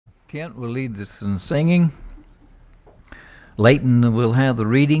Kent will lead us in singing. Leighton will have the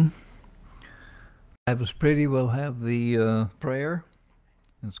reading. Travis Pretty will have the prayer.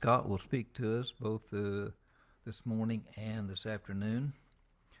 And Scott will speak to us both this morning and this afternoon.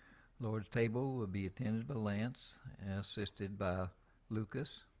 Lord's table will be attended by Lance, assisted by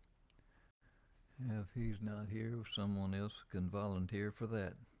Lucas. If he's not here, someone else can volunteer for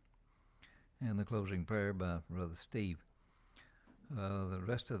that. And the closing prayer by Brother Steve. The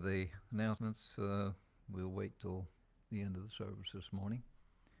rest of the announcements we'll wait till the end of the service this morning.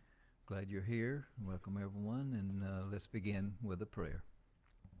 Glad you're here. Welcome everyone, and let's begin with a prayer.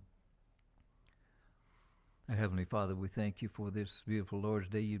 Our Heavenly Father, we thank you for this beautiful Lord's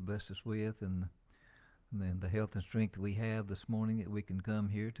Day you blessed us with, and then the health and strength we have this morning that we can come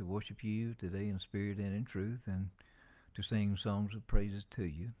here to worship you today in spirit and in truth, and to sing songs of praises to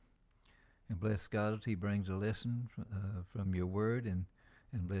you. And bless God as he brings a lesson from your word, and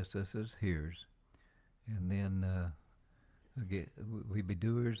bless us as hearers. And then we be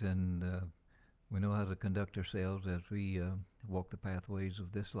doers, and we know how to conduct ourselves as we walk the pathways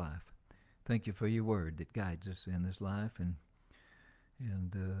of this life. Thank you for your word that guides us in this life, and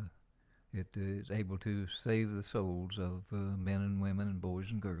it is able to save the souls of men and women and boys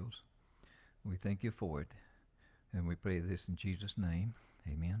and girls. We thank you for it, and we pray this in Jesus' name.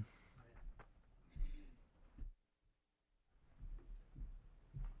 Amen.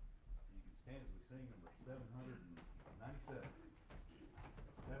 Sing number 797.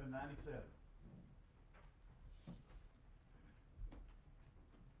 797.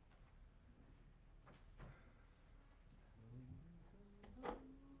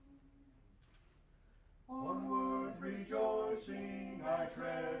 Onward rejoicing, I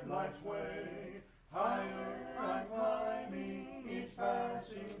tread life's way. Higher I'm climbing each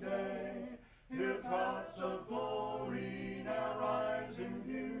passing day. Hilltops of glory now rise in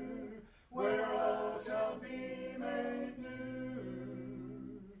view, where all shall be made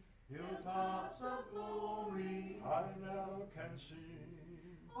new. Hilltops of glory I now can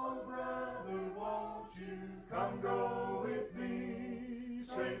see. Oh brother, won't you come go with me?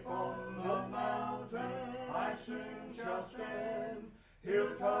 Safe on the mountain I soon shall stand.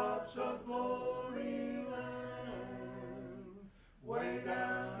 Hilltops of glory land. Way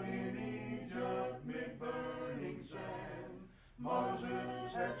down in Egypt mid burning sand,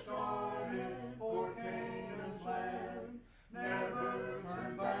 Moses had started for Canaan's land. Never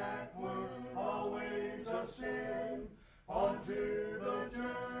turn backward, always ascend, onto the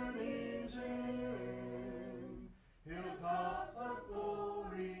journey's end. Hilltops of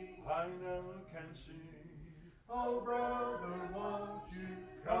glory I now can see. Oh brother, won't you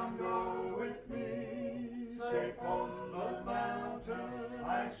come go with me? Safe on the mountain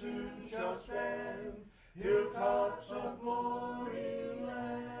I soon shall stand. Hilltops of glory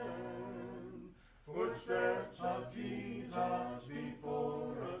land. Footsteps of Jesus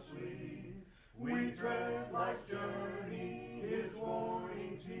before us lead. We tread life's journey, his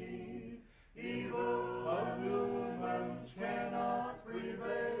warnings heed. Evil allurements cannot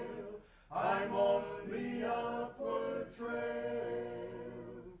prevail. I'm on the upward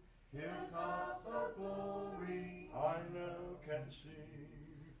trail. Hilltops of glory I now can see.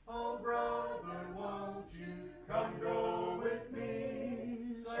 Oh brother, won't you come go with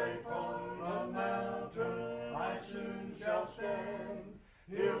me? Safe on the mountain I soon shall stand.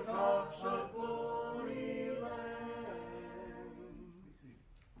 Hilltops of glory land.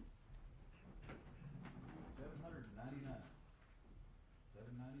 799.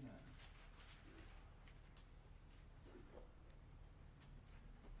 799.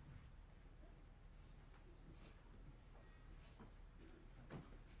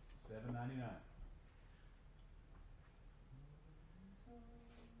 $7.99.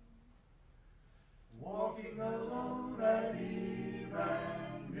 Walking alone at eve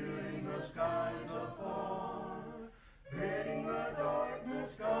and viewing the skies afar, bidding the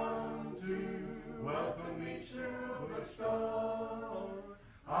darkness come to welcome each silver star.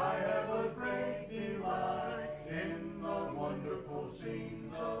 I have a great delight in the wonderful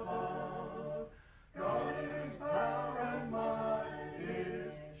scenes above. God in his power and might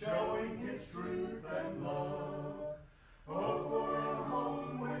is showing his truth and love. Oh, for a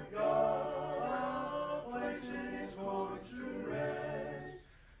home with God, a place in his courts to rest.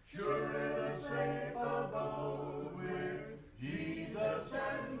 Surely the safe abode with Jesus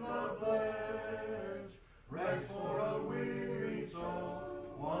and the blessed. Rest for a weary soul,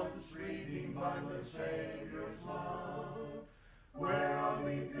 once redeemed by the Savior's love. Where I'll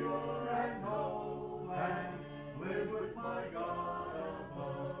be pure and whole and live with my God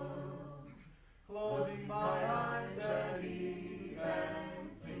above. Closing my eyes at eve and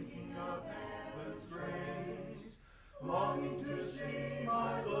thinking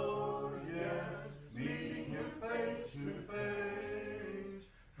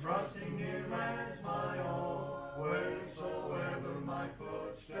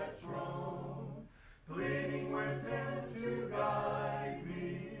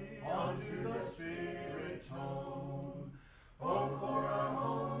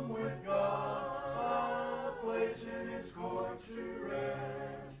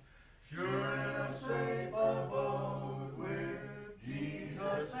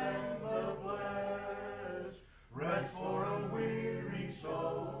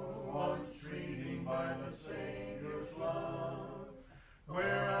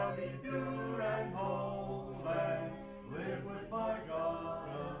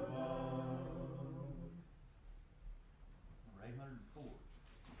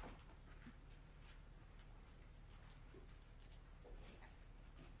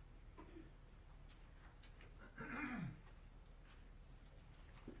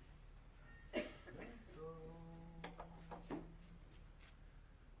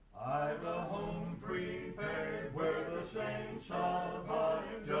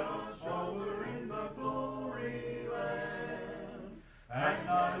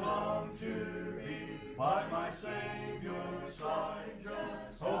Savior's side,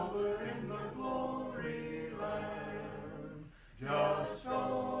 just over in the glory land. Just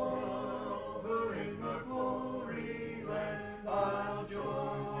over in the glory land, I'll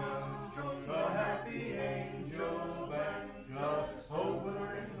join the happy angel band. Just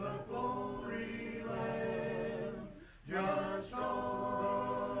over in the glory land. Just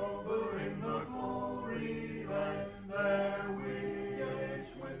over in the glory land, there is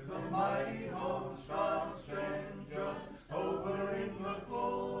with the mighty host I'll stand. Just over in the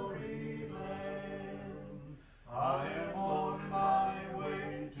glory land. I am on my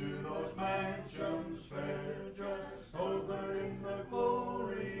way to those mansions fair, just over in the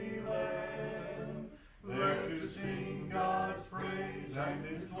glory land. There to sing God's praise and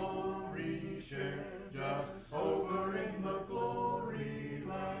His glory share, just over in the glory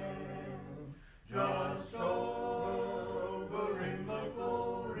land. Just over in the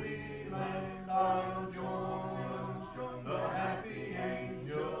glory land, I'll join the happy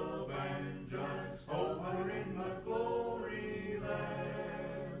angel band. Just over in the glory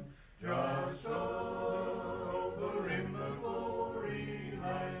land. Just over in the glory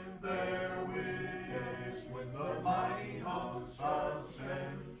land, there with the mighty host I'll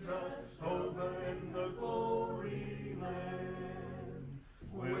send. Just over in the glory land.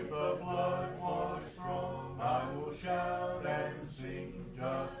 With the blood-washed throng I will shout and sing,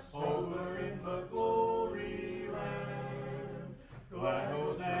 just over in the glory land. Glad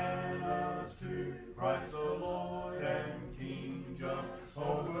hosannas to Christ the Lord and King, just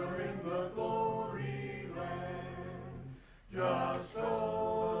over in the glory land. Just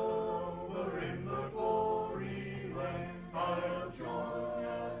over in the glory land, I'll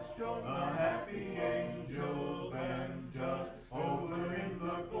join the happy angel band. Just over in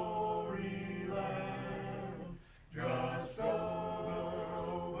the glory land. Just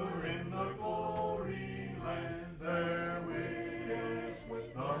over in the glory land, there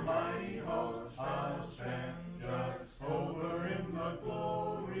with the mighty host I'll stand. Just over in the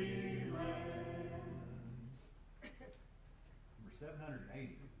glory land. Number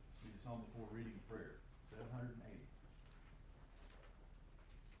 780. Read the song before reading prayer. 780.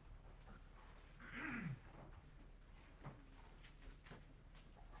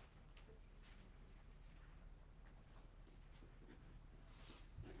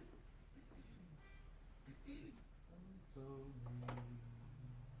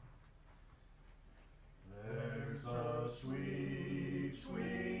 There's a sweet,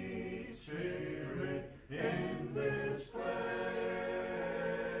 sweet spirit in this place.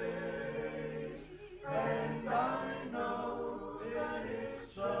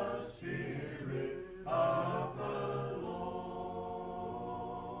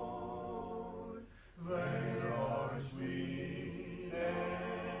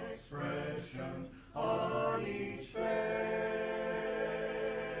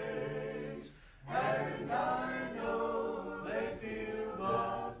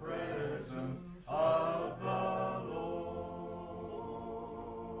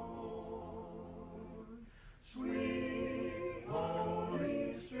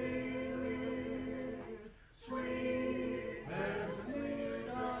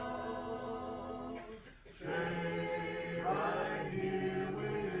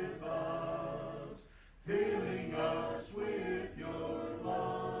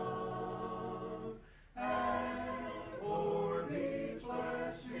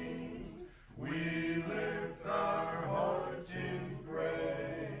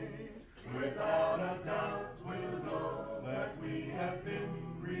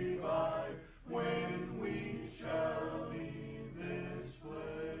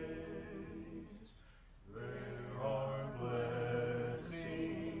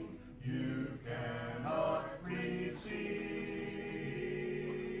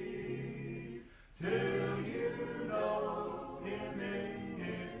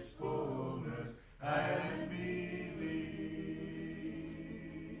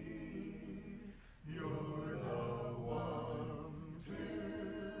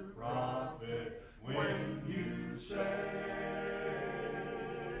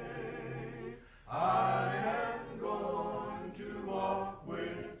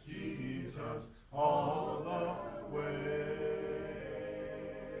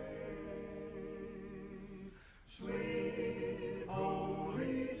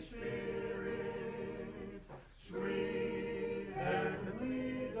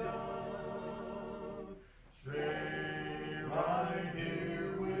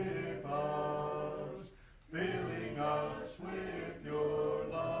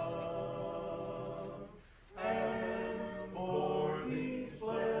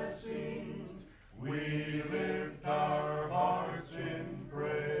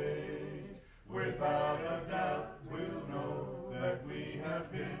 have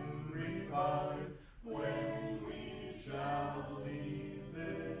been revived when we shall leave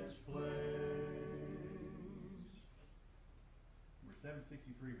this place. Number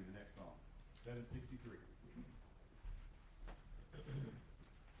 763 will be the next song. 763.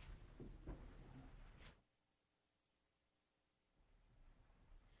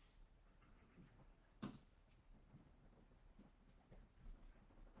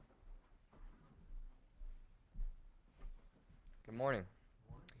 Good morning.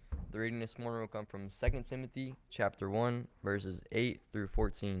 The reading this morning will come from 2 Timothy chapter 1, verses 8 through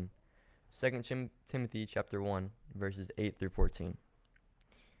 14. 2 Timothy chapter 1, verses 8 through 14.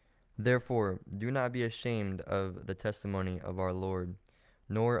 Therefore, do not be ashamed of the testimony of our Lord,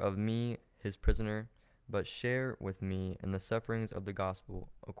 nor of me, his prisoner, but share with me in the sufferings of the gospel,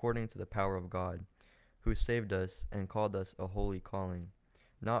 according to the power of God, who saved us and called us a holy calling,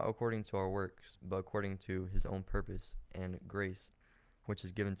 not according to our works, but according to his own purpose and grace, which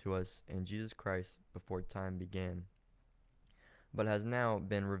is given to us in Jesus Christ before time began, but has now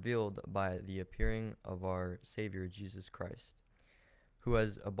been revealed by the appearing of our Savior Jesus Christ, who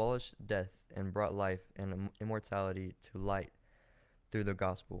has abolished death and brought life and immortality to light through the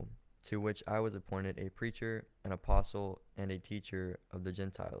gospel, to which I was appointed a preacher, an apostle, and a teacher of the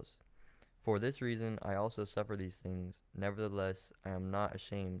Gentiles. For this reason I also suffer these things. Nevertheless, I am not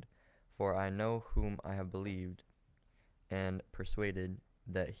ashamed, for I know whom I have believed, and persuaded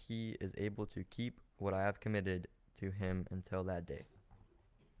that he is able to keep what I have committed to him until that day.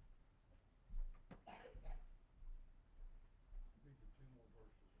 Read the two more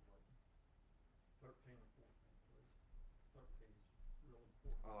verses, 13 and 14, please. 13 is real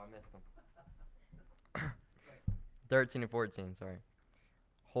important. Oh, I missed them. 13 and 14, sorry.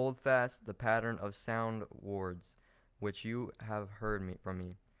 Hold fast the pattern of sound words which you have heard from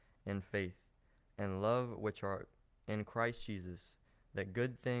me, in faith and love which are in Christ Jesus. That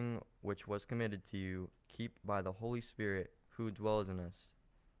good thing which was committed to you, keep by the Holy Spirit who dwells in us.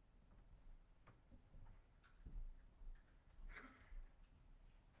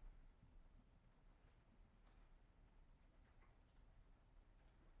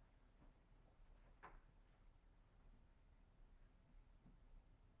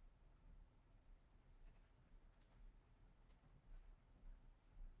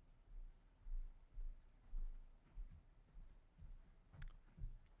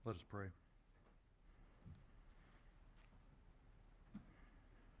 Let us pray.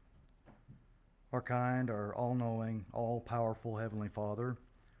 Our kind, our all-knowing, all-powerful Heavenly Father,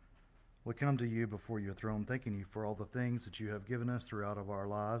 we come to you before your throne, thanking you for all the things that you have given us throughout of our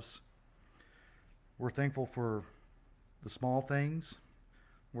lives. We're thankful for the small things.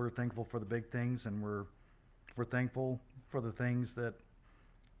 We're thankful for the big things, and we're thankful for the things that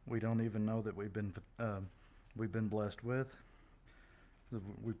we don't even know that we've been blessed with.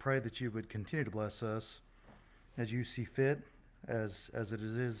 We pray that you would continue to bless us as you see fit, as it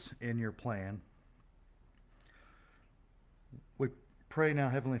is in your plan. We pray now,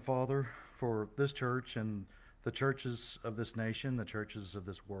 Heavenly Father, for this church and the churches of this nation, the churches of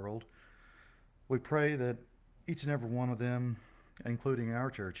this world. We pray that each and every one of them, including our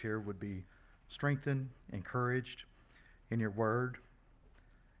church here, would be strengthened, encouraged in your word,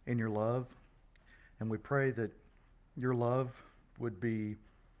 in your love. And we pray that your love would be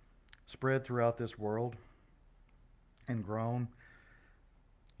spread throughout this world and grown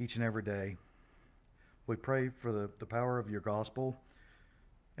each and every day. We pray for the power of your gospel,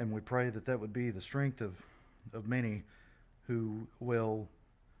 and we pray that would be the strength of many who will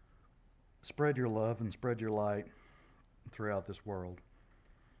spread your love and spread your light throughout this world.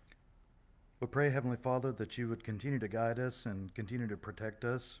 We pray, Heavenly Father, that you would continue to guide us and continue to protect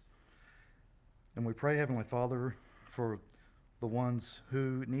us. And we pray, Heavenly Father, for the ones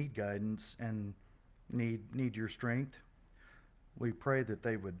who need guidance and need your strength. We pray that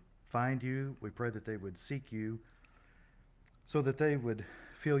they would find you. We pray that they would seek you so that they would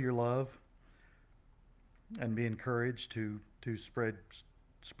feel your love and be encouraged to spread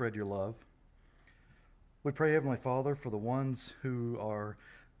your love. We pray, Heavenly Father, for the ones who are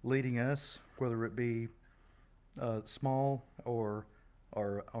leading us, whether it be small or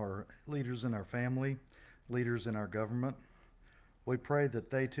leaders in our family, leaders in our government. We pray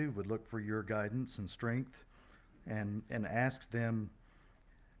that they too would look for your guidance and strength and ask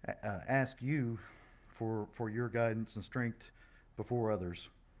you for your guidance and strength before others.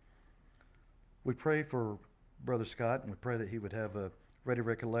 We pray for Brother Scott, and we pray that he would have a ready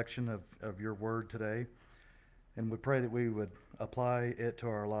recollection of your word today. And we pray that we would apply it to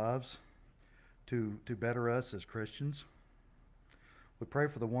our lives to better us as Christians. We pray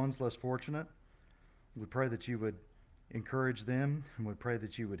for the ones less fortunate. We pray that you would encourage them, and we pray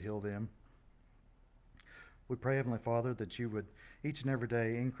that you would heal them. We pray, Heavenly Father, that you would each and every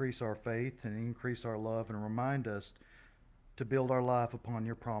day increase our faith and increase our love and remind us to build our life upon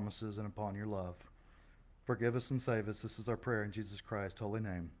your promises and upon your love. Forgive us and save us. This is our prayer in Jesus Christ's holy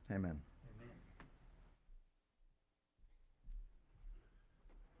name. Amen.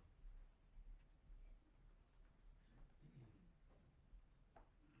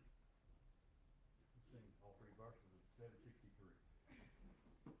 Sing all three verses of 763.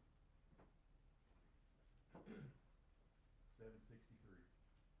 763.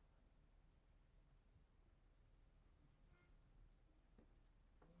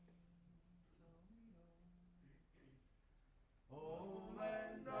 O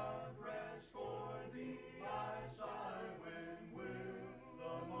land of rest for thee, I sigh, when will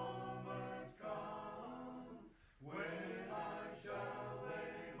the moment come when I shall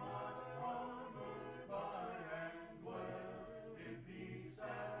lay my armor by and dwell in peace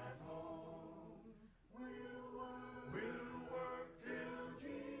at home? We'll work till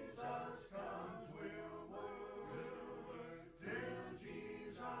Jesus comes. We'll work till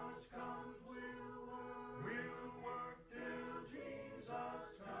Jesus comes. We'll work till Jesus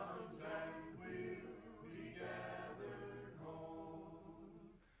comes, and we'll be gathered home.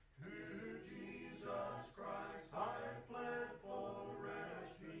 To Jesus Christ I fled for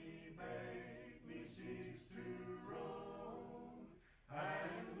rest. He bade me cease to roam,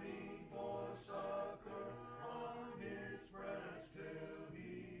 and lean for succor on his breast till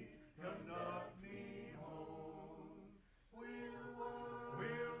he conduct me home.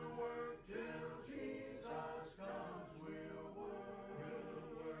 We'll work till Jesus comes. We'll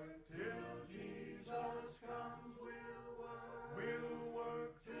work till Jesus comes. We'll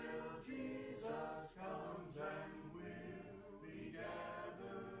work till Jesus comes, and we'll be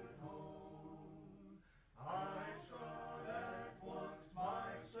gathered home. I sought at once my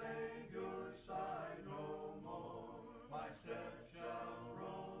Savior's side, no more my steps shall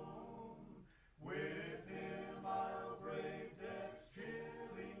roam. With him I'll brave death's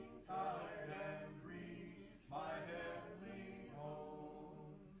chilling tide and reach my heavenly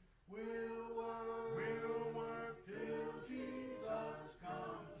home. We'll work till Jesus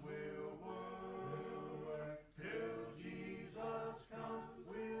comes. We'll work till Jesus comes.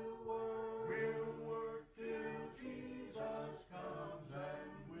 We'll work till Jesus comes,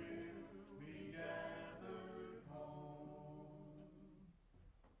 and we'll be gathered home.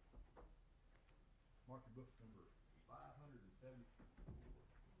 Mark your books, number 574.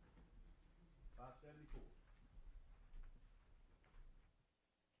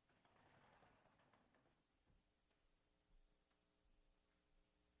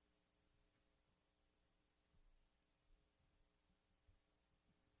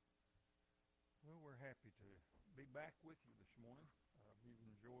 Well, we're happy to be back with you this morning. We've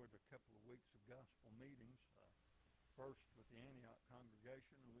enjoyed a couple of weeks of gospel meetings, first with the Antioch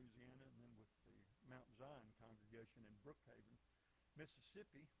congregation in Louisiana, and then with the Mount Zion congregation in Brookhaven,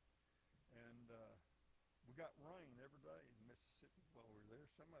 Mississippi. And we got rain every day in Mississippi while we were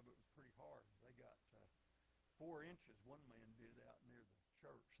there. Some of it was pretty hard. They got 4 inches, one man did, out near the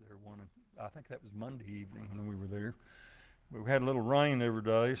church there. I think that was Monday evening when we were there. We had a little rain every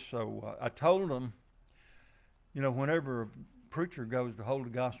day, so I told them, whenever a preacher goes to hold a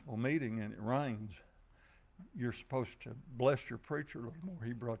gospel meeting and it rains, you're supposed to bless your preacher a little more.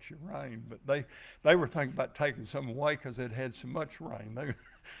 He brought you rain. But they were thinking about taking some away because they'd had so much rain.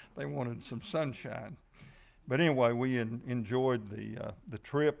 They wanted some sunshine. But anyway, we enjoyed the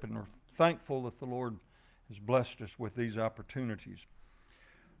trip, and are thankful that the Lord has blessed us with these opportunities.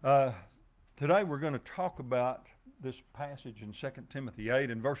 Today we're going to talk about this passage in 2 Timothy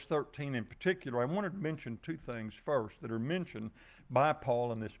 8 and verse 13 in particular. I wanted to mention 2 things first that are mentioned by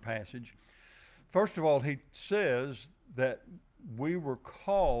Paul in this passage. First of all, he says that we were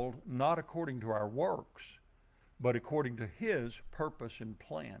called not according to our works, but according to his purpose and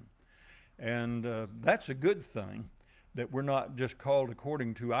plan. And that's a good thing, that we're not just called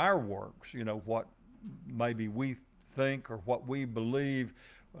according to our works, what maybe we think or what we believe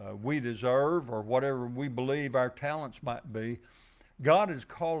we deserve, or whatever we believe our talents might be. God has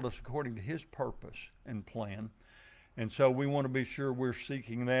called us according to his purpose and plan. And so we want to be sure we're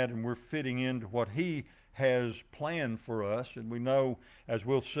seeking that and we're fitting into what he has planned for us. And we know, as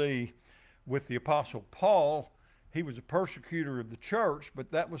we'll see with the Apostle Paul, he was a persecutor of the church,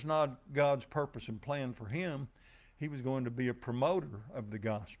 but that was not God's purpose and plan for him. He was going to be a promoter of the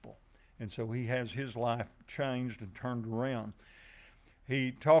gospel. And so he has his life changed and turned around.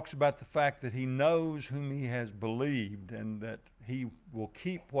 He talks about the fact that he knows whom he has believed and that he will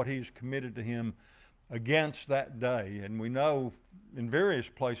keep what he's committed to him against that day. And we know in various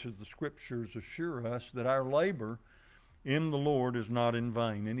places the Scriptures assure us that our labor in the Lord is not in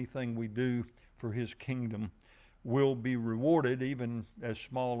vain. Anything we do for His kingdom will be rewarded, even as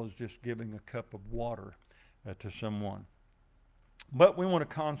small as just giving a cup of water to someone. But we want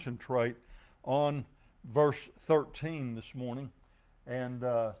to concentrate on verse 13 this morning. And,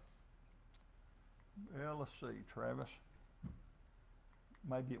 let's see, Travis.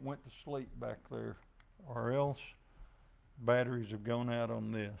 Maybe it went to sleep back there, or else batteries have gone out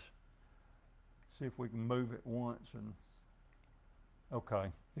on this. See if we can move it once and,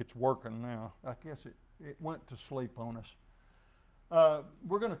 okay, it's working now. I guess it went to sleep on us.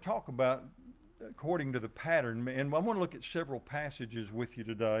 We're going to talk about according to the pattern, and I want to look at several passages with you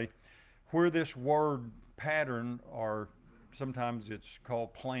today where this word pattern, or sometimes it's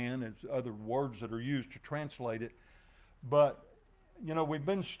called plan, it's other words that are used to translate it. But, you know, we've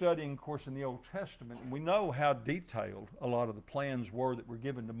been studying, of course, in the Old Testament, and we know how detailed a lot of the plans were that were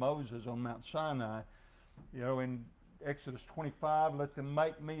given to Moses on Mount Sinai. You know, in Exodus 25, let them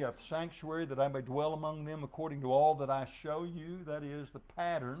make me a sanctuary that I may dwell among them according to all that I show you. That is the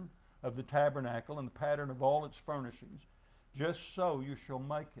pattern of the tabernacle and the pattern of all its furnishings. Just so you shall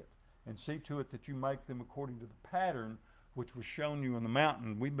make it, and see to it that you make them according to the pattern which was shown you on the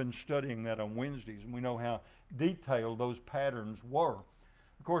mountain. We've been studying that on Wednesdays, and we know how detailed those patterns were.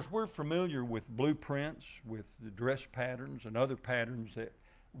 Of course, we're familiar with blueprints, with the dress patterns and other patterns that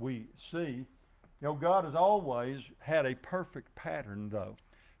we see. You know, God has always had a perfect pattern, though.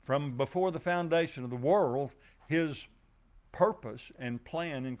 From before the foundation of the world, His purpose and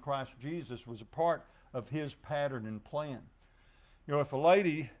plan in Christ Jesus was a part of His pattern and plan. You know, if a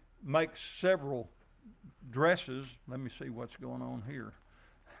lady makes several dresses, let me see what's going on here.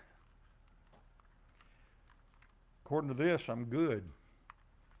 According to this, I'm good.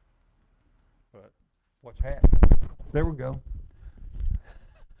 But what's happening? There we go.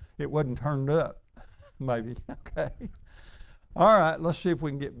 It wasn't turned up, maybe. Okay. All right, let's see if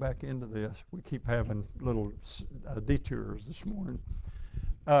we can get back into this. We keep having little detours this morning.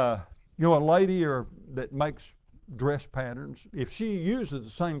 You know, a lady that makes dress patterns, if she uses the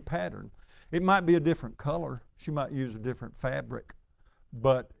same pattern, it might be a different color. She might use a different fabric,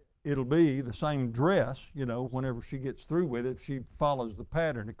 but it'll be the same dress, you know, whenever she gets through with it, if she follows the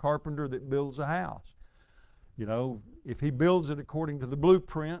pattern. A carpenter that builds a house, you know, if he builds it according to the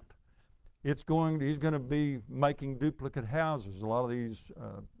blueprint, he's going to be making duplicate houses. A lot of these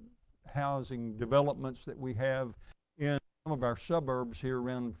housing developments that we have in some of our suburbs here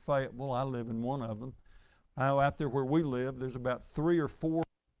around Fayetteville, I live in one of them. Out there where we live, there's about 3 or 4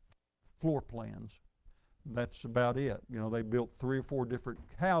 floor plans. That's about it. You know, they built 3 or 4 different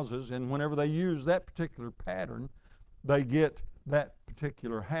houses, and whenever they use that particular pattern, they get that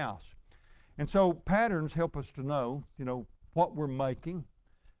particular house. And so patterns help us to know, you know, what we're making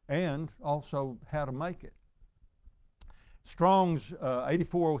and also how to make it. Strong's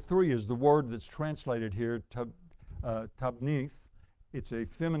 8403 is the word that's translated here, tabnith. It's a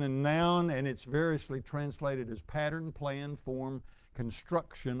feminine noun, and it's variously translated as pattern, plan, form,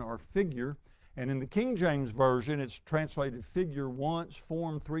 construction, or figure. And in the King James Version, it's translated figure once,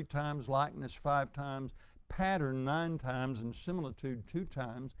 form 3 times, likeness 5 times, pattern 9 times, and similitude 2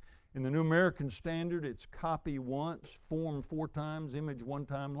 times. In the New American Standard, it's copy once, form 4 times, image 1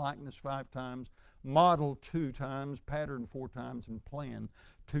 time, likeness 5 times, model 2 times, pattern 4 times, and plan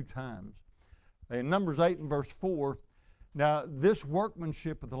 2 times. In Numbers 8 and verse 4, now this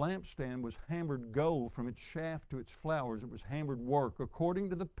workmanship of the lampstand was hammered gold from its shaft to its flowers. It was hammered work according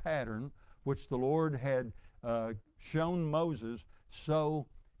to the pattern which the Lord had shown Moses, so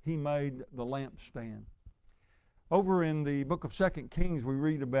he made the lampstand. Over in the book of 2 Kings, we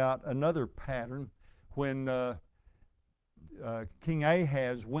read about another pattern when King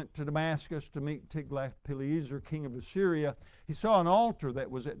Ahaz went to Damascus to meet Tiglath-Pileser, king of Assyria. He saw an altar that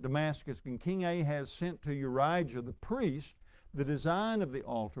was at Damascus, and King Ahaz sent to Urijah the priest the design of the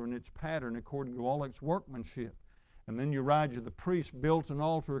altar and its pattern according to all its workmanship. And then Urijah the priest built an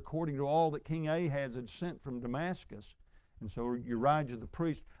altar according to all that King Ahaz had sent from Damascus. And so Urijah the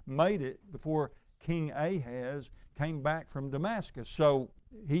priest made it before King Ahaz came back from Damascus. So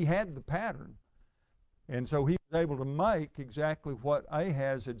he had the pattern. And so he was able to make exactly what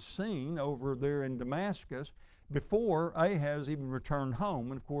Ahaz had seen over there in Damascus before Ahaz even returned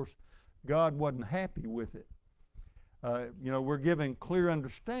home. And of course, God wasn't happy with it. You know, we're giving clear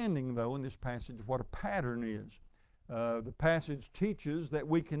understanding, though, in this passage of what a pattern is. The passage teaches that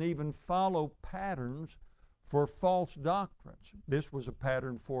we can even follow patterns for false doctrines. This was a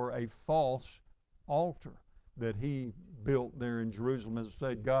pattern for a false altar that he built there in Jerusalem. As I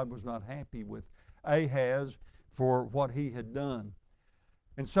said, God was not happy with Ahaz for what he had done.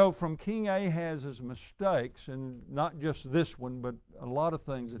 And so from King Ahaz's mistakes, and not just this one, but a lot of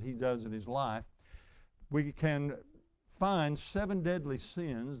things that he does in his life, we can find 7 deadly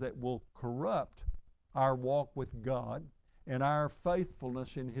sins that will corrupt our walk with God and our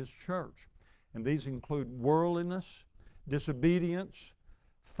faithfulness in His church. And these include worldliness, disobedience,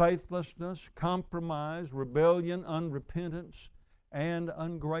 faithlessness, compromise, rebellion, unrepentance, and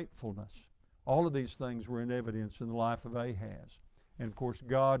ungratefulness. All of these things were in evidence in the life of Ahaz. And of course,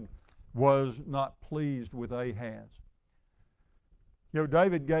 God was not pleased with Ahaz. You know,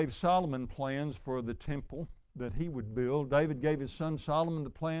 David gave Solomon plans for the temple that he would build. David gave his son Solomon the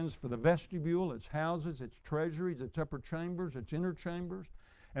plans for the vestibule, its houses, its treasuries, its upper chambers, its inner chambers,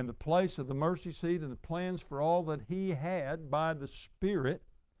 and the place of the mercy seat, and the plans for all that he had by the Spirit.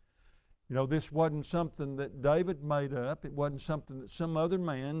 You know, this wasn't something that David made up. It wasn't something that some other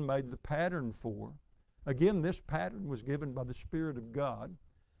man made the pattern for. Again, this pattern was given by the Spirit of God,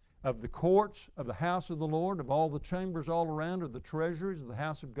 of the courts, of the house of the Lord, of all the chambers all around, of the treasuries of the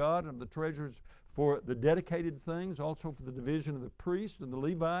house of God, and of the treasuries for the dedicated things, also for the division of the priests and the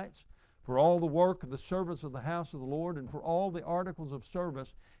Levites, for all the work of the service of the house of the Lord, and for all the articles of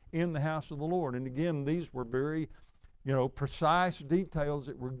service in the house of the Lord. And again, these were very, precise details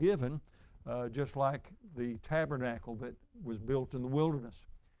that were given, just like the tabernacle that was built in the wilderness.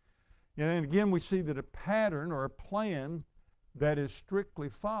 And again, we see that a pattern or a plan that is strictly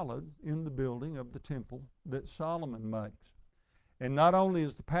followed in the building of the temple that Solomon makes. And not only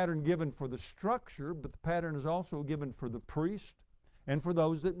is the pattern given for the structure, but the pattern is also given for the priest and for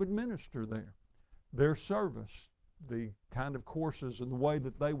those that would minister there. Their service, the kind of courses and the way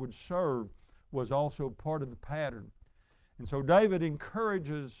that they would serve, was also part of the pattern. And so David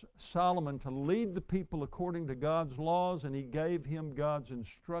encourages Solomon to lead the people according to God's laws, and he gave him God's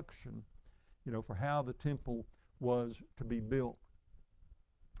instruction, for how the temple was to be built.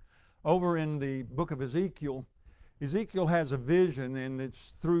 Over in the book of Ezekiel, Ezekiel has a vision, and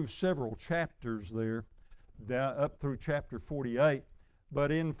it's through several chapters there, up through chapter 48.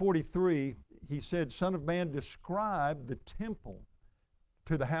 But in 43, he said, "Son of man, describe the temple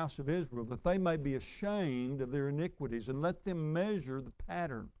to the house of Israel, that they may be ashamed of their iniquities, and let them measure the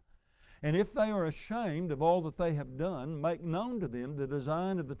pattern. And if they are ashamed of all that they have done, make known to them the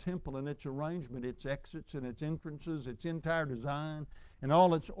design of the temple and its arrangement, its exits and its entrances, its entire design, and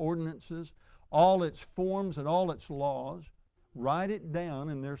all its ordinances, all its forms and all its laws. Write it down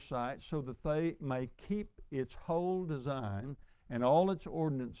in their sight, so that they may keep its whole design and all its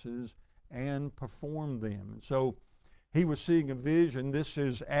ordinances and perform them." And so he was seeing a vision. This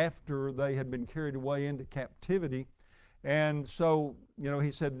is after they had been carried away into captivity. And so,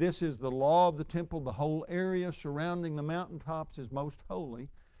 he said, "This is the law of the temple. The whole area surrounding the mountaintops is most holy.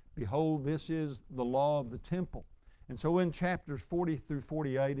 Behold, this is the law of the temple." And so in chapters 40 through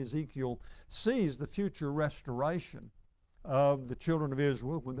 48, Ezekiel sees the future restoration of the children of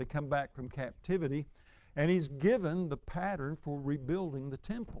Israel when they come back from captivity. And he's given the pattern for rebuilding the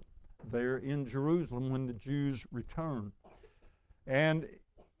temple there in Jerusalem when the Jews return. And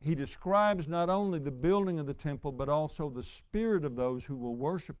he describes not only the building of the temple, but also the spirit of those who will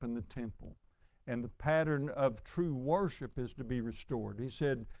worship in the temple. And the pattern of true worship is to be restored. He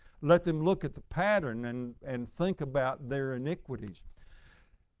said, let them look at the pattern and think about their iniquities.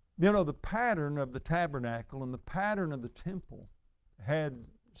 The pattern of the tabernacle and the pattern of the temple had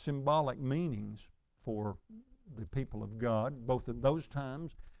symbolic meanings for the people of God, both in those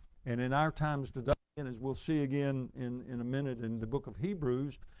times and in our times today. And as we'll see again in a minute in the book of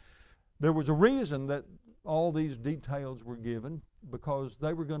Hebrews, there was a reason that all these details were given, because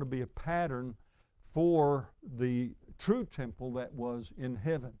they were going to be a pattern for the true temple that was in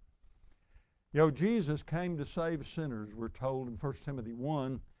heaven. Jesus came to save sinners, we're told in 1 Timothy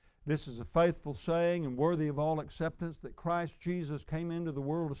 1. This is a faithful saying and worthy of all acceptance, that Christ Jesus came into the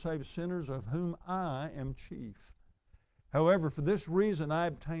world to save sinners, of whom I am chief. However, for this reason I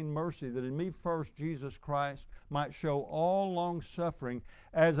obtained mercy, that in me first Jesus Christ might show all long-suffering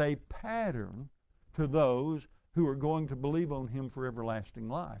as a pattern to those who are going to believe on him for everlasting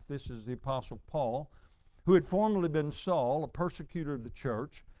life. This is the Apostle Paul, who had formerly been Saul, a persecutor of the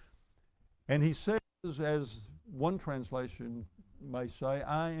church. And he says, as one translation may say,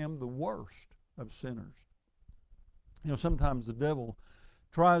 I am the worst of sinners. Sometimes the devil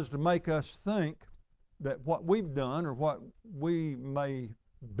tries to make us think that what we've done or what we may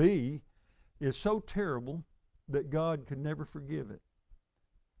be is so terrible that God could never forgive it.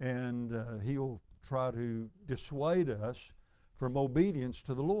 And he'll try to dissuade us from obedience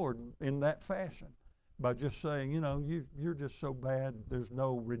to the Lord in that fashion by just saying, you're just so bad, there's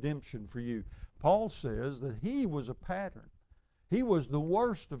no redemption for you. Paul says that he was a pattern. He was the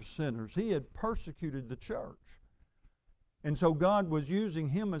worst of sinners. He had persecuted the church. And so God was using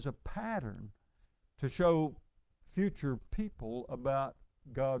him as a pattern to show future people about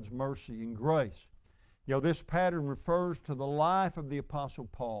God's mercy and grace. You know, this pattern refers to the life of the Apostle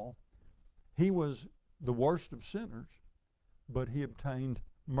Paul. He was the worst of sinners, but he obtained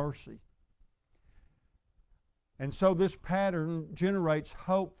mercy. And so this pattern generates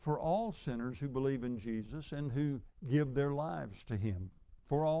hope for all sinners who believe in Jesus and who give their lives to him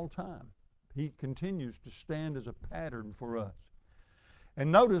for all time. He continues to stand as a pattern for us.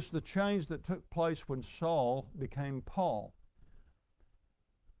 And notice the change that took place when Saul became Paul.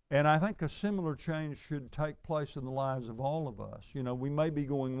 And I think a similar change should take place in the lives of all of us. You know, we may be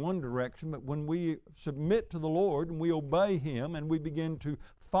going one direction, but when we submit to the Lord and we obey him and we begin to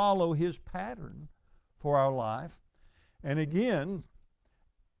follow his pattern for our life, and again,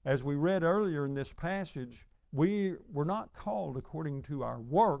 as we read earlier in this passage, we were not called according to our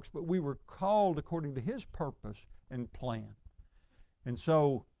works, but we were called according to his purpose and plan. And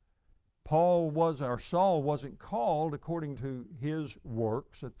so Saul wasn't called according to his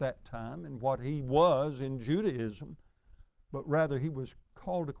works at that time and what he was in Judaism, but rather he was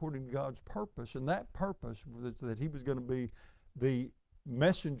called according to God's purpose, and that purpose was that he was going to be the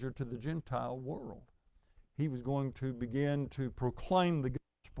messenger to the Gentile world. He was going to begin to proclaim the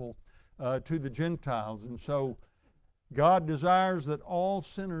gospel to the Gentiles. And so God desires that all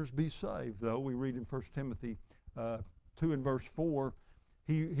sinners be saved, though. We read in 1 Timothy 2 and verse 4,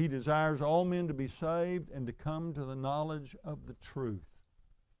 he desires all men to be saved and to come to the knowledge of the truth.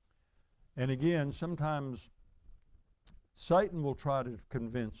 And again, sometimes Satan will try to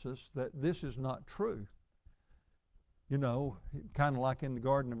convince us that this is not true. You know, kind of like in the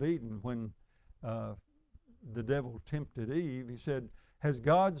Garden of Eden when the devil tempted Eve. He said, has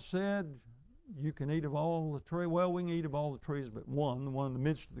God said you can eat of all the trees? Well, we can eat of all the trees but one, the one in the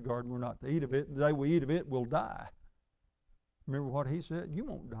midst of the garden, we're not to eat of it. The day we eat of it, we'll die. Remember what he said? You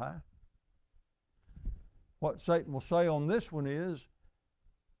won't die. What Satan will say on this one is,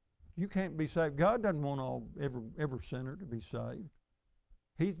 you can't be saved. God doesn't want every sinner to be saved.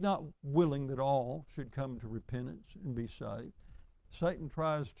 He's not willing that all should come to repentance and be saved. Satan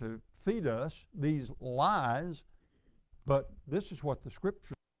tries to feed us these lies, but this is what the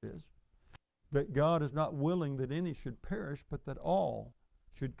Scripture is, that God is not willing that any should perish, but that all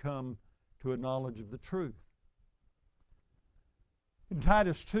should come to a knowledge of the truth. In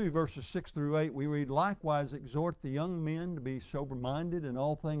Titus 2, verses 6 through 8, we read, likewise exhort the young men to be sober-minded, in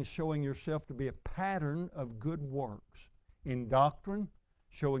all things showing yourself to be a pattern of good works, in doctrine,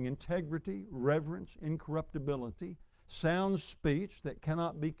 showing integrity, reverence, incorruptibility, sound speech that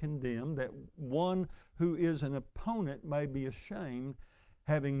cannot be condemned, that one who is an opponent may be ashamed,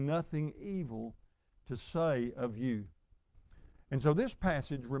 having nothing evil to say of you. And so this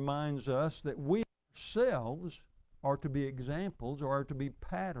passage reminds us that we ourselves are to be examples or are to be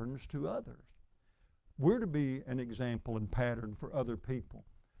patterns to others. We're to be an example and pattern for other people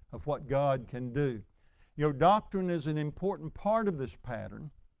of what God can do. You know, doctrine is an important part of this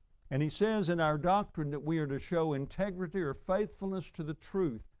pattern. And he says in our doctrine that we are to show integrity or faithfulness to the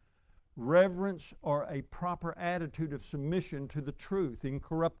truth, reverence or a proper attitude of submission to the truth,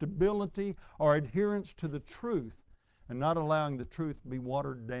 incorruptibility or adherence to the truth, and not allowing the truth to be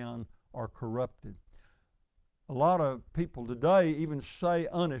watered down or corrupted. A lot of people today even say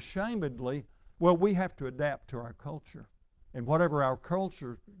unashamedly, well, we have to adapt to our culture. And whatever our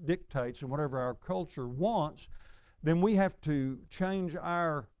culture dictates and whatever our culture wants, then we have to change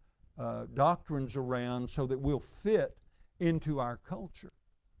our doctrines around so that we'll fit into our culture,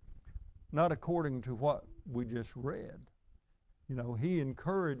 not according to what we just read. You know, he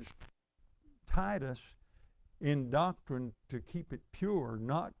encouraged Titus in doctrine to keep it pure,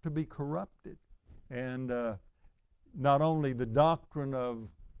 not to be corrupted. And not only the doctrine of,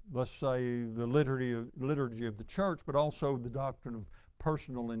 let's say, the liturgy of the church, but also the doctrine of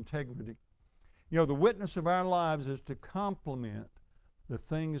personal integrity. You know, the witness of our lives is to complement the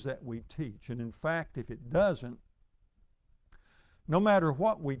things that we teach. And in fact, if it doesn't, no matter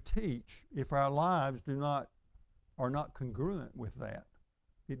what we teach, if our lives are not congruent with that,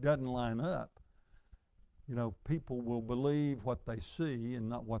 it doesn't line up, you know, people will believe what they see and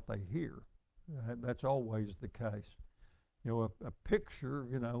not what they hear. That's always the case. You know, a picture,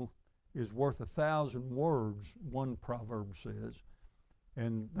 you know, is worth 1,000 words, one proverb says.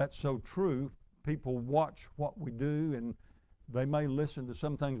 And that's so true. People watch what we do, and they may listen to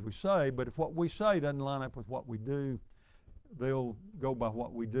some things we say, but if what we say doesn't line up with what we do, they'll go by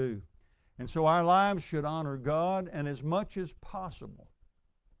what we do. And so our lives should honor God, and as much as possible,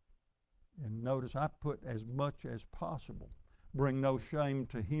 And notice I put as much as possible. Bring no shame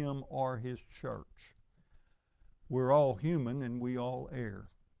to him or his church. We're all human and we all err.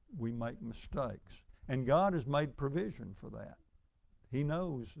 We make mistakes. And God has made provision for that. He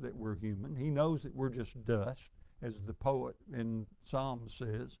knows that we're human. He knows that we're just dust, as the poet in Psalms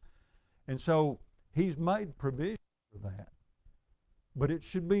says. And so he's made provision for that. But it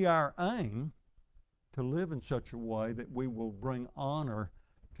should be our aim to live in such a way that we will bring honor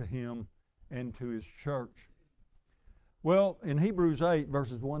to him and to his church. Well, in Hebrews 8,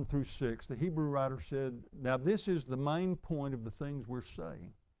 verses 1 through 6, the Hebrew writer said, now this is the main point of the things we're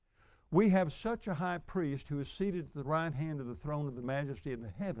saying. We have such a high priest who is seated at the right hand of the throne of the majesty in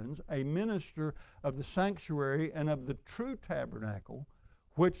the heavens, a minister of the sanctuary and of the true tabernacle,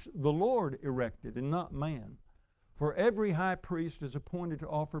 which the Lord erected and not man. For every high priest is appointed to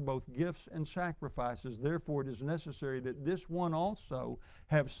offer both gifts and sacrifices. Therefore it is necessary that this one also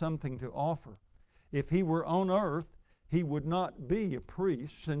have something to offer. If he were on earth, he would not be a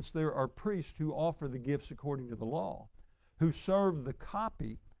priest, since there are priests who offer the gifts according to the law, who serve the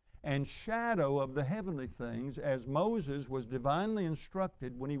copy and shadow of the heavenly things, as Moses was divinely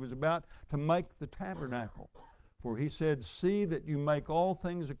instructed when he was about to make the tabernacle. For he said, see that you make all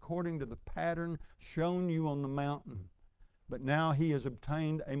things according to the pattern shown you on the mountain. But now he has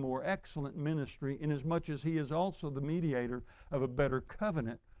obtained a more excellent ministry, inasmuch as he is also the mediator of a better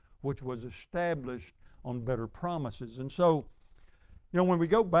covenant, which was established on better promises. And so, when we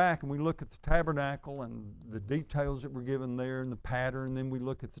go back and we look at the tabernacle and the details that were given there and the pattern, then we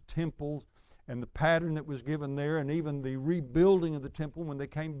look at the temples and the pattern that was given there, and even the rebuilding of the temple when they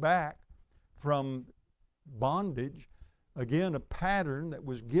came back from bondage, again, a pattern that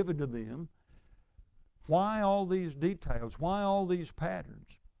was given to them. Why all these details? Why all these patterns?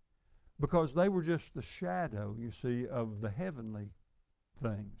 Because they were just the shadow, you see, of the heavenly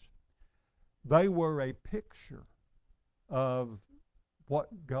things. They were a picture of what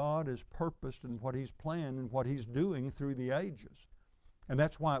God has purposed and what he's planned and what he's doing through the ages. And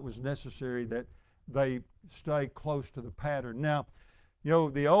that's why it was necessary that they stay close to the pattern. Now,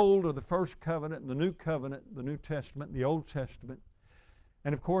 the Old or the First Covenant, the New Covenant, the New Testament, the Old Testament.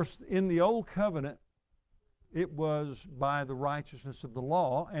 And of course, in the Old Covenant, it was by the righteousness of the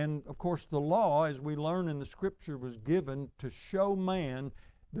law. And of course, the law, as we learn in the Scripture, was given to show man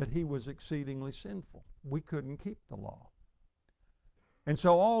that he was exceedingly sinful. We couldn't keep the law. And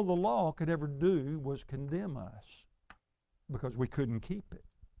so all the law could ever do was condemn us because we couldn't keep it.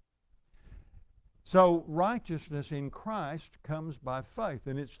 So righteousness in Christ comes by faith,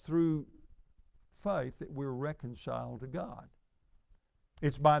 and it's through faith that we're reconciled to God.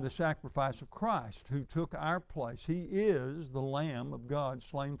 It's by the sacrifice of Christ, who took our place. He is the Lamb of God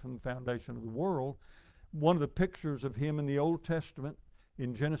slain from the foundation of the world. One of the pictures of him in the Old Testament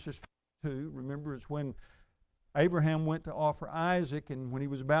in Genesis 2, remember, is when Abraham went to offer Isaac, and when he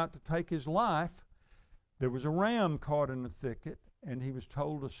was about to take his life, there was a ram caught in the thicket, and he was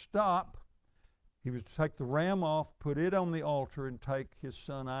told to stop. He was to take the ram off, put it on the altar, and take his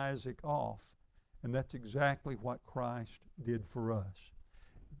son Isaac off. And that's exactly what Christ did for us.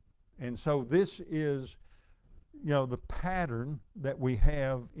 And so this is, the pattern that we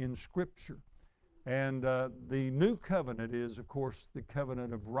have in Scripture. And the new covenant is, of course, the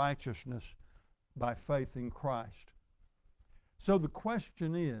covenant of righteousness by faith in Christ. So the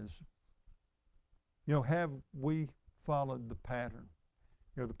question is, have we followed the pattern?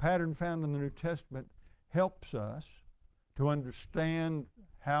 The pattern found in the New Testament helps us to understand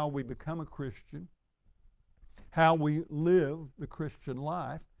how we become a Christian, how we live the Christian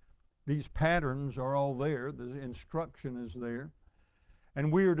life. These patterns are all there. The instruction is there.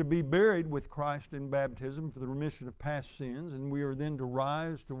 And we are to be buried with Christ in baptism for the remission of past sins, and we are then to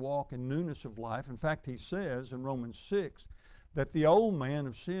rise to walk in newness of life. In fact, he says in Romans 6 that the old man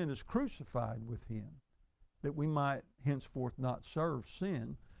of sin is crucified with him, that we might henceforth not serve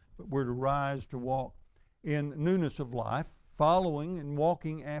sin, but we're to rise to walk in newness of life, following and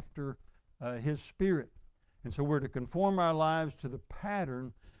walking after his Spirit. And so we're to conform our lives to the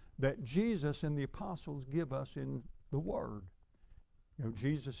pattern that Jesus and the apostles give us in the Word.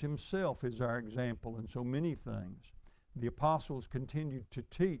 Jesus himself is our example in so many things. The apostles continued to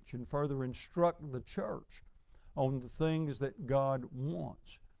teach and further instruct the church on the things that God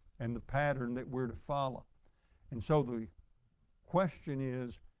wants and the pattern that we're to follow. And so the question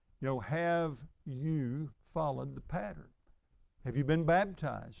is, have you followed the pattern? Have you been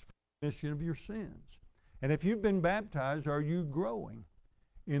baptized for the remission of your sins? And if you've been baptized, are you growing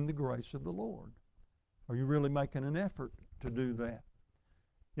in the grace of the Lord? Are you really making an effort to do that?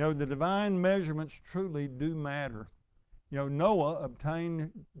 The divine measurements truly do matter You know, Noah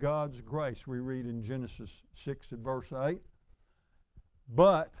obtained God's grace, we read in Genesis 6 and verse 8.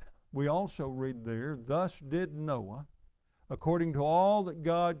 But we also read there, thus did Noah, according to all that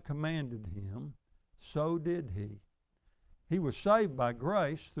God commanded him, so did he. He was saved by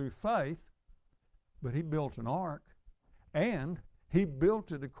grace through faith, but he built an ark, and he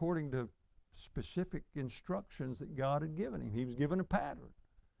built it according to specific instructions that God had given him. He was given a pattern.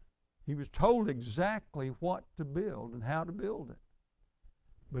 He was told exactly what to build and how to build it.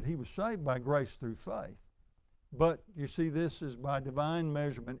 But he was saved by grace through faith. But you see, this is by divine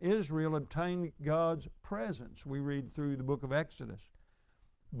measurement. Israel obtained God's presence, we read through the book of Exodus,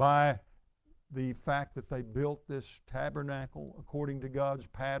 by the fact that they built this tabernacle according to God's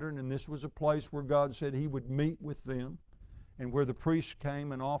pattern, and this was a place where God said he would meet with them, and where the priests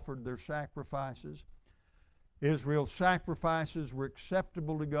came and offered their sacrifices. Israel's sacrifices were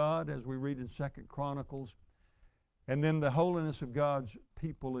acceptable to God, as we read in 2 Chronicles, and then the holiness of God's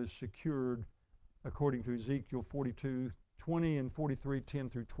people is secured according to Ezekiel 42:20 and 43:10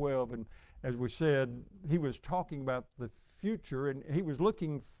 through 12. And as we said, he was talking about the future, and he was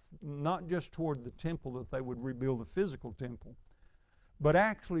looking not just toward the temple, that they would rebuild the physical temple, but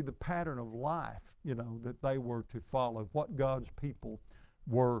actually the pattern of life, you know, that they were to follow, what God's people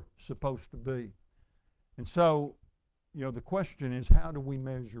were supposed to be. And so, you know, the question is, how do we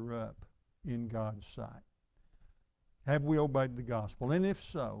measure up in God's sight? Have we obeyed the gospel? And if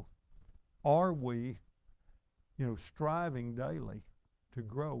so, are we, you know, striving daily to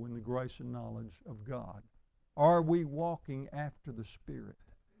grow in the grace and knowledge of God? Are we walking after the Spirit?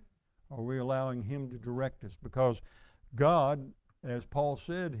 Are we allowing him to direct us? Because God, as Paul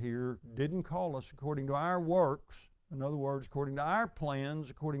said here, didn't call us according to our works. In other words, according to our plans,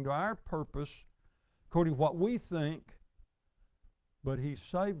 according to our purpose, according to what we think. But he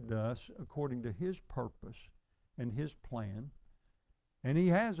saved us according to his purpose and his plan. And he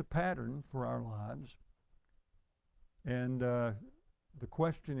has a pattern for our lives. And the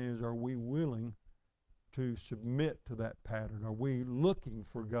question is, are we willing to submit to that pattern? Are we looking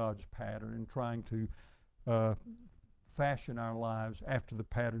for God's pattern and trying to fashion our lives after the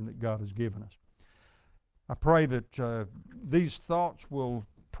pattern that God has given us? I pray that these thoughts will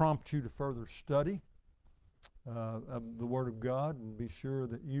prompt you to further study of the Word of God, and be sure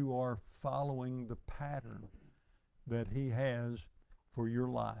that you are following the pattern that he has for your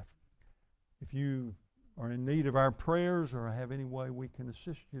life. If you are in need of our prayers or have any way we can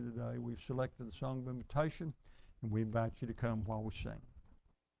assist you today, we've selected the song of invitation, and we invite you to come while we sing.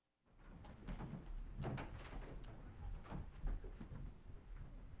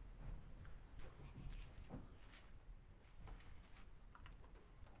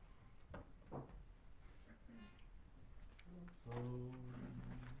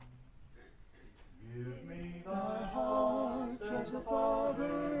 Give me thy heart, says the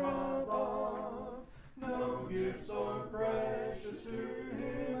Father above. No gift so precious to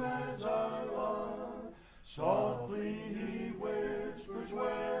him as our love. Softly he whispers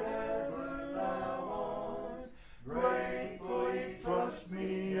wherever thou art. Gratefully trust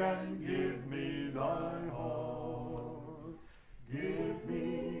me and give me thy heart. Give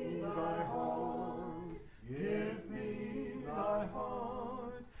me thy heart. Give me thy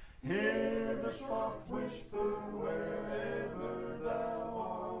heart. Hear the soft whisper wherever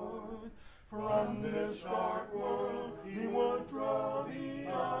thou art. From this dark world he would draw thee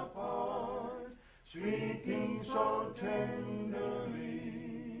apart, speaking so tenderly.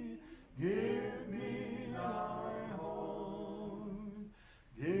 Give me thy heart.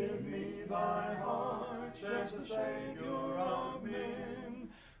 Give me thy heart, says the Savior of men,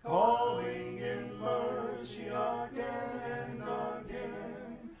 calling in mercy again and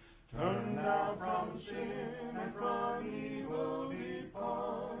again. Turn now from sin and from evil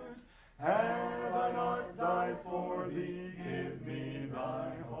depart. Have I not died for thee? Give me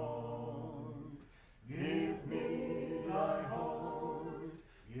thy heart. Give me thy heart.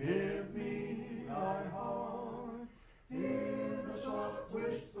 Give me thy heart. Hear the soft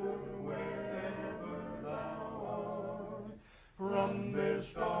whisper wherever thou art. From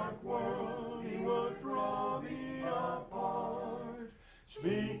this dark world he would draw thee apart,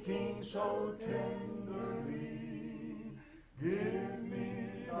 speaking so tenderly. Give me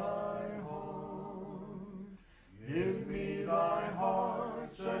thy heart. Give me thy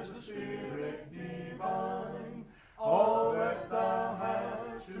heart, says the Spirit divine. All that thou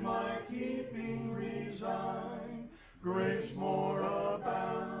hast to my keeping resign. Grace more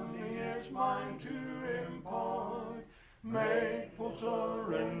abounding it's mine to impart. Make full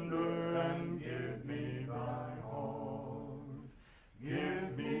surrender and give me thy heart.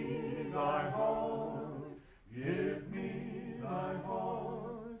 Give me thy heart. Give me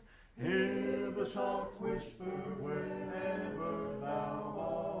soft whisper wherever thou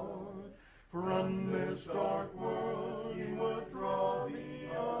art. From this dark world he would draw thee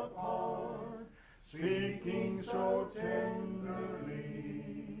apart, speaking so tenderly,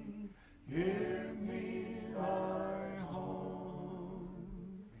 give me thy heart.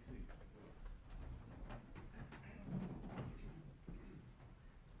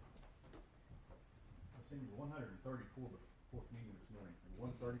 I sing 134 before communion this morning.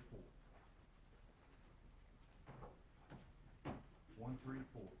 134.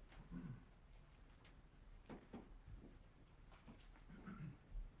 134.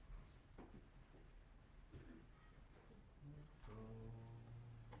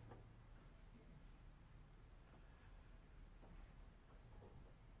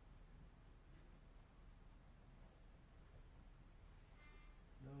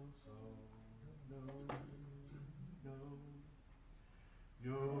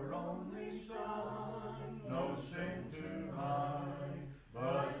 Your only Son, no sin too high,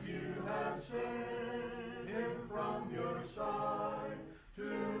 but you have sent him from your side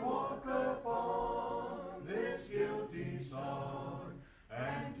to walk upon this guilty sod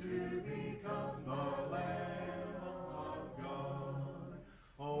and to become the Lamb of God.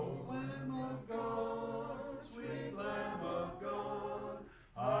 O Lamb of God, sweet Lamb of God,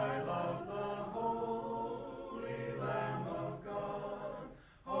 I love the holy Lamb of God.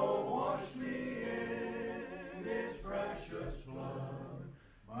 Oh, wash me in his precious blood,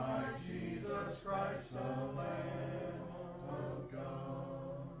 my Jesus Christ, the Lamb of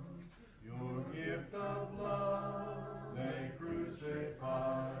God. Your gift of love they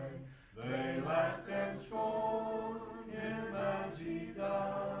crucified, they laughed and scorned him as he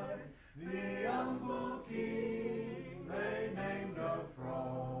died. The humble King they named a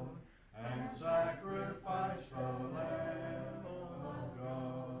fraud, and sacrificed the Lamb of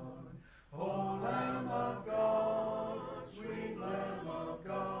God. O Lamb of God, sweet Lamb of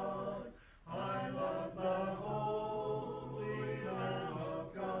God, I love the holy Lamb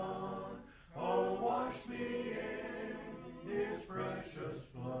of God. Oh, wash me in his precious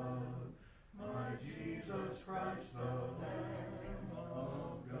blood, my Jesus Christ, the Lamb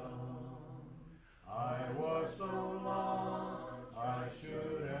of God. I was so lost, I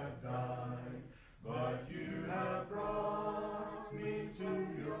should have died, but you have brought me to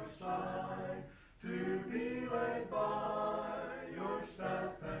your side, to be led by your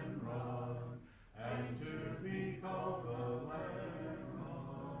staff and rod, and to be called the Lamb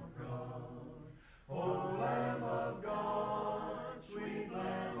of God. O Lamb of God, sweet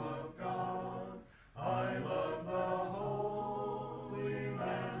Lamb of God, I love the holy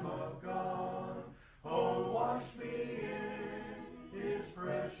Lamb of God. Oh, wash me in his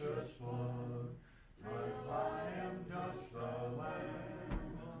precious blood, till I am just the Lamb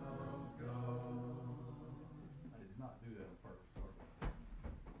of God. I did not do that on purpose. Sorry about that.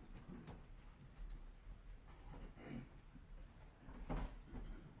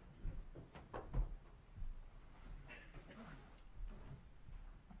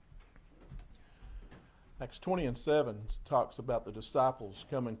 Acts 20 and 7 talks about the disciples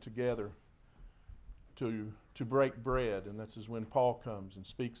coming together to break bread, and this is when Paul comes and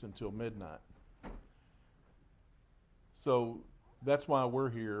speaks until midnight. So that's why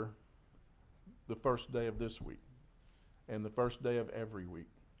we're here the first day of this week, and the first day of every week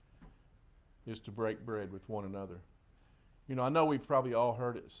is to break bread with one another. You know, I know we've probably all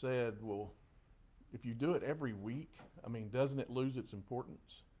heard it said, well, if you do it every week, I mean, doesn't it lose its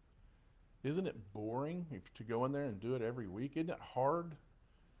importance? Isn't it boring to go in there and do it every week? Isn't it hard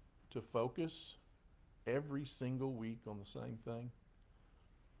to focus every single week on the same thing?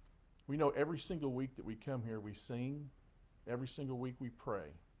 We know every single week that we come here, we sing. Every single week we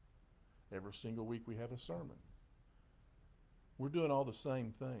pray. Every single week we have a sermon. We're doing all the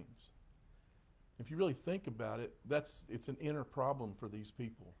same things. If you really think about it, it's an inner problem for these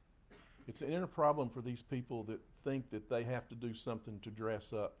people. It's an inner problem for these people that think that they have to do something to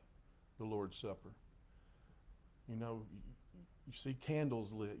dress up the Lord's Supper. You know, you see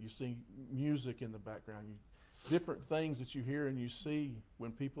candles lit, you see music in the background, different things that you hear and you see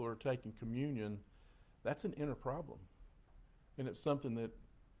when people are taking communion. That's an inner problem. And it's something that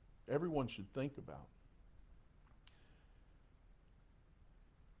everyone should think about.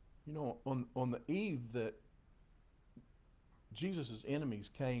 You know, on the eve that Jesus' enemies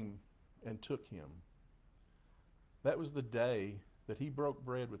came and took him, that was the day that he broke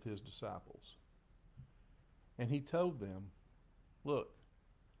bread with his disciples. And he told them, look,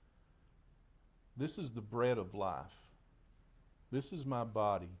 this is the bread of life. This is my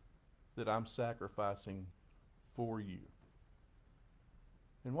body that I'm sacrificing for you.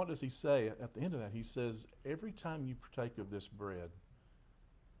 And what does he say at the end of that? He says, every time you partake of this bread,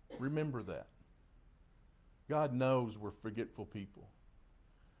 remember that. God knows we're forgetful people.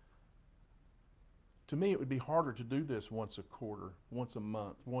 To me, it would be harder to do this once a quarter, once a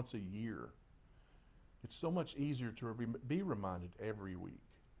month, once a year. It's so much easier to be reminded every week.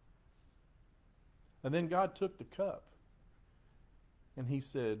 And then God took the cup and he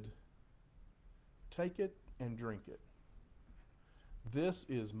said, take it and drink it. This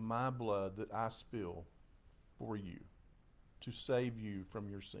is my blood that I spill for you to save you from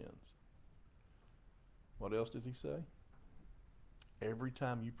your sins. What else does he say? Every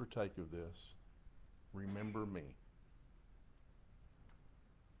time you partake of this, remember me.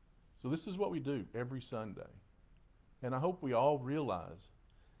 So this is what we do every Sunday. And I hope we all realize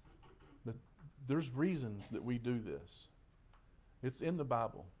that there's reasons that we do this. It's in the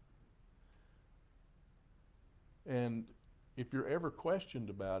Bible. And if you're ever questioned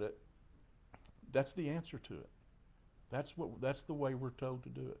about it, that's the answer to it. That's the way we're told to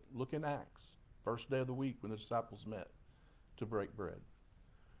do it. Look in Acts, first day of the week when the disciples met to break bread.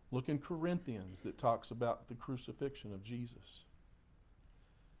 Look in Corinthians that talks about the crucifixion of Jesus.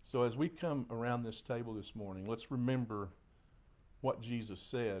 So as we come around this table this morning, let's remember what Jesus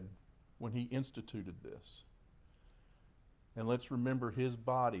said when he instituted this. And let's remember his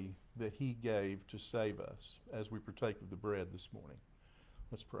body that he gave to save us as we partake of the bread this morning.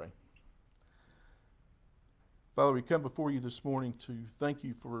 Let's pray. Father, we come before you this morning to thank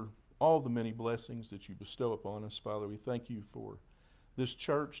you for all the many blessings that you bestow upon us. Father, we thank you for this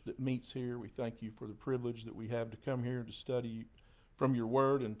church that meets here. We thank you for the privilege that we have to come here to study from your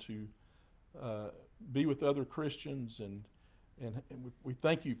word and to be with other Christians. And we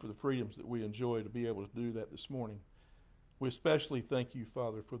thank you for the freedoms that we enjoy to be able to do that this morning. We especially thank you,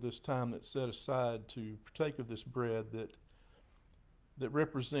 Father, for this time that's set aside to partake of this bread that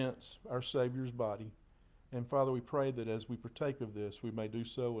represents our Savior's body. And Father, we pray that as we partake of this, we may do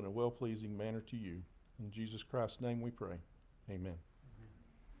so in a well-pleasing manner to you. In Jesus Christ's name we pray. Amen.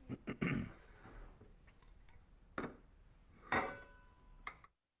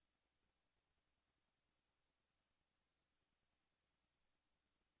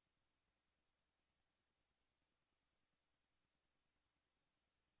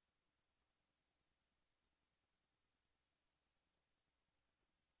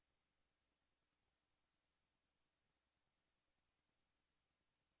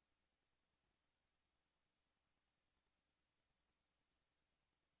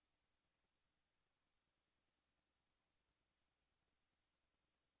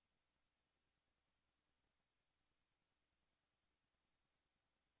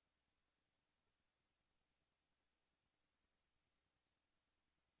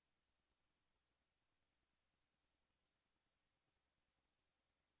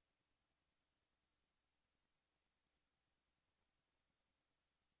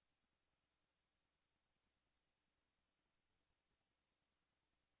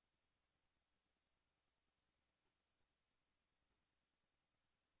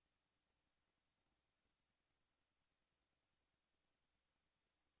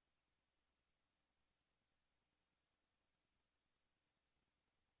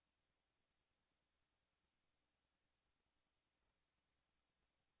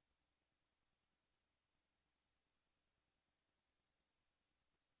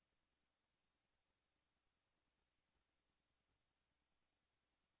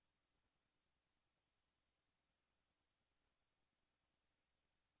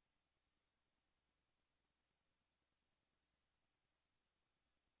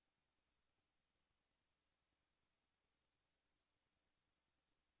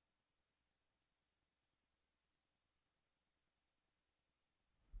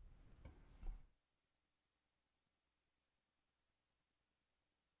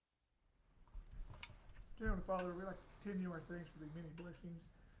 Dear Heavenly Father, we'd like to continue our thanks for the many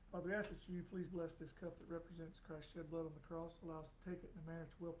blessings. Father, we ask that you please bless this cup that represents Christ's shed blood on the cross. Allow us to take it in a manner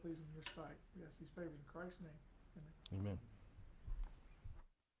that's well-pleasing in your sight. We ask these favors in Christ's name. Amen. Amen.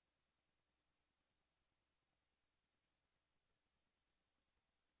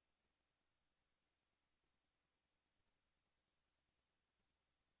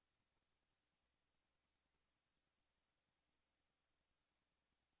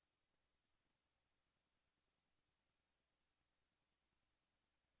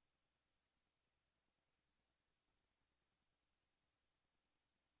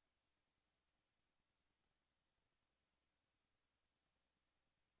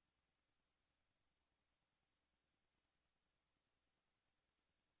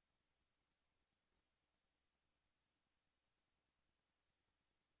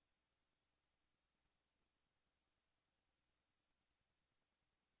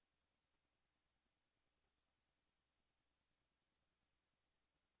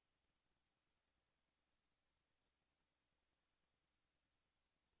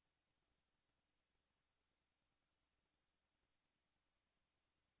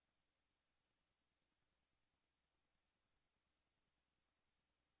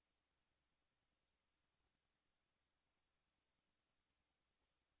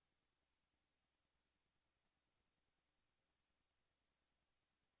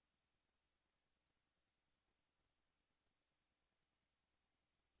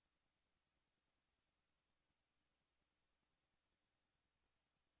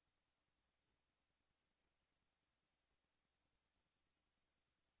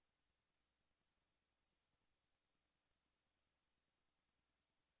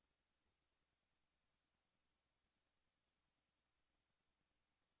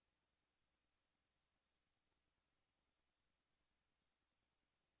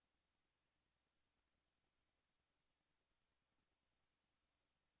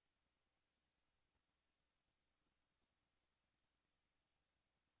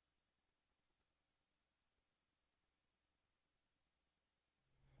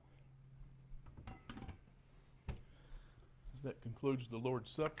 that concludes the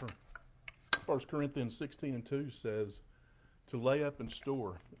Lord's Supper. 1 Corinthians 16:2 says, to lay up and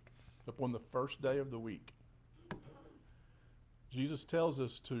store upon the first day of the week. Jesus tells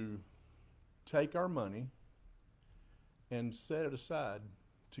us to take our money and set it aside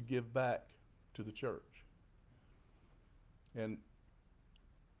to give back to the church. And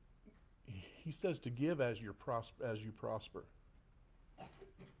he says to give as you prosper.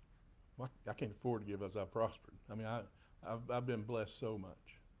 Well, I can't afford to give as I prospered. I mean, I've been blessed so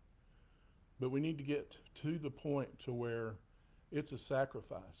much. But we need to get to the point to where it's a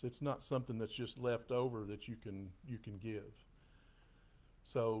sacrifice. It's not something that's just left over that you can give.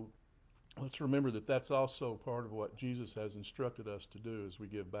 So let's remember that that's also part of what Jesus has instructed us to do as we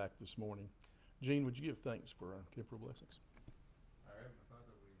give back this morning. Gene, would you give thanks for our temporal blessings? Our Heavenly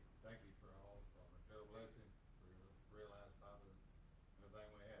Father, we thank you for all of our material blessings. We realize, Father, everything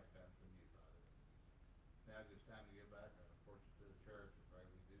we have comes from you, Father. Now it's time to give back our portion to the church. I pray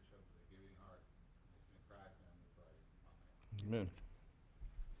we do so with a giving heart. It's in Christ's name we pray. Amen. Amen.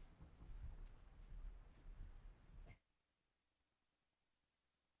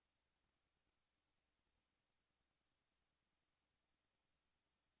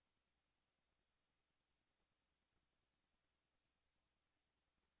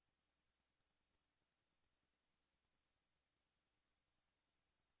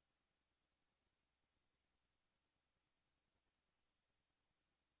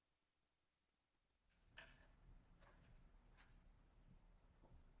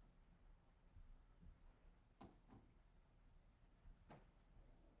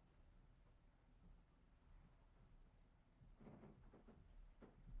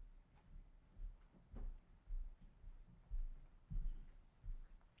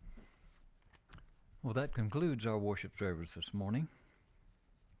 Well, that concludes our worship service this morning.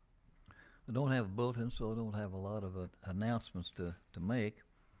 I don't have a bulletin, so I don't have a lot of announcements to make.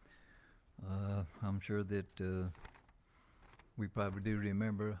 I'm sure that we probably do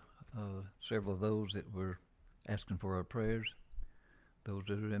remember several of those that were asking for our prayers, those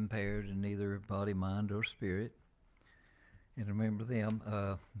that are impaired in either body, mind, or spirit. And remember them.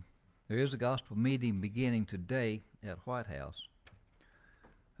 There is a gospel meeting beginning today at White House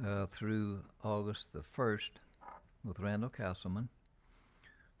through August the 1st with Randall Castleman.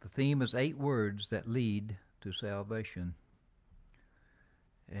 The theme is 8 words that lead to salvation.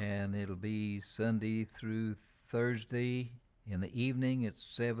 And it'll be Sunday through Thursday in the evening at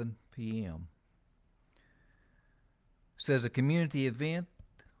 7 p.m. It says a community event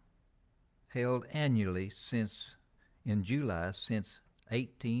held annually in July since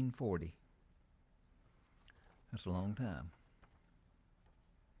 1840. That's a long time.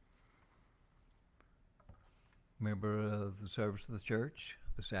 Remember the service of the church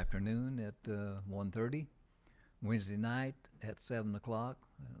this afternoon at 1:30. Wednesday night at 7 o'clock,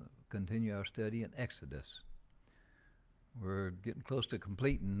 continue our study in Exodus. We're getting close to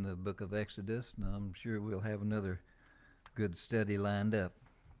completing the book of Exodus, and I'm sure we'll have another good study lined up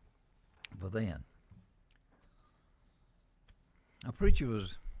for then. A preacher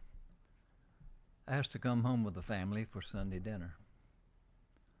was asked to come home with the family for Sunday dinner.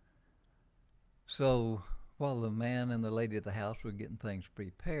 So while the man and the lady at the house were getting things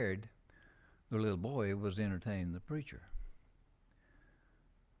prepared, the little boy was entertaining the preacher.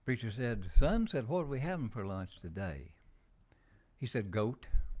 The preacher said, "Son," said, "what are we having for lunch today?" He said, "Goat."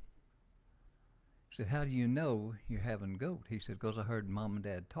 He said, "How do you know you're having goat?" He said, "Because I heard Mom and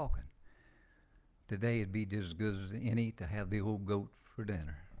Dad talking. Today it'd be just as good as any to have the old goat for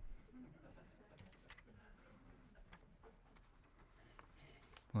dinner."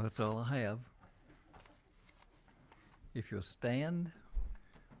 Well, that's all I have. If you'll stand,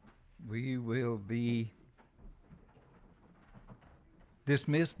 we will be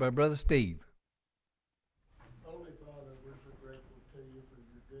dismissed by Brother Steve. Holy Father, we're so grateful to you for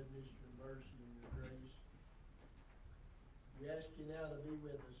your goodness, your mercy, and your grace. We ask you now to be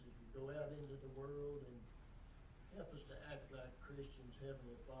with us as we go out into the world and help us to act like Christians,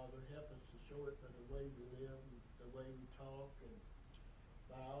 Heavenly Father. Help us to show it by the way we live, the way we talk, and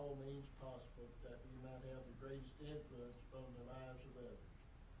by all means possible, that we might have the greatest influence upon the lives of others.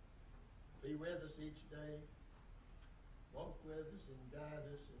 Be with us each day, walk with us and guide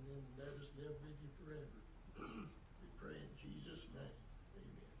us, and then let us live with you forever.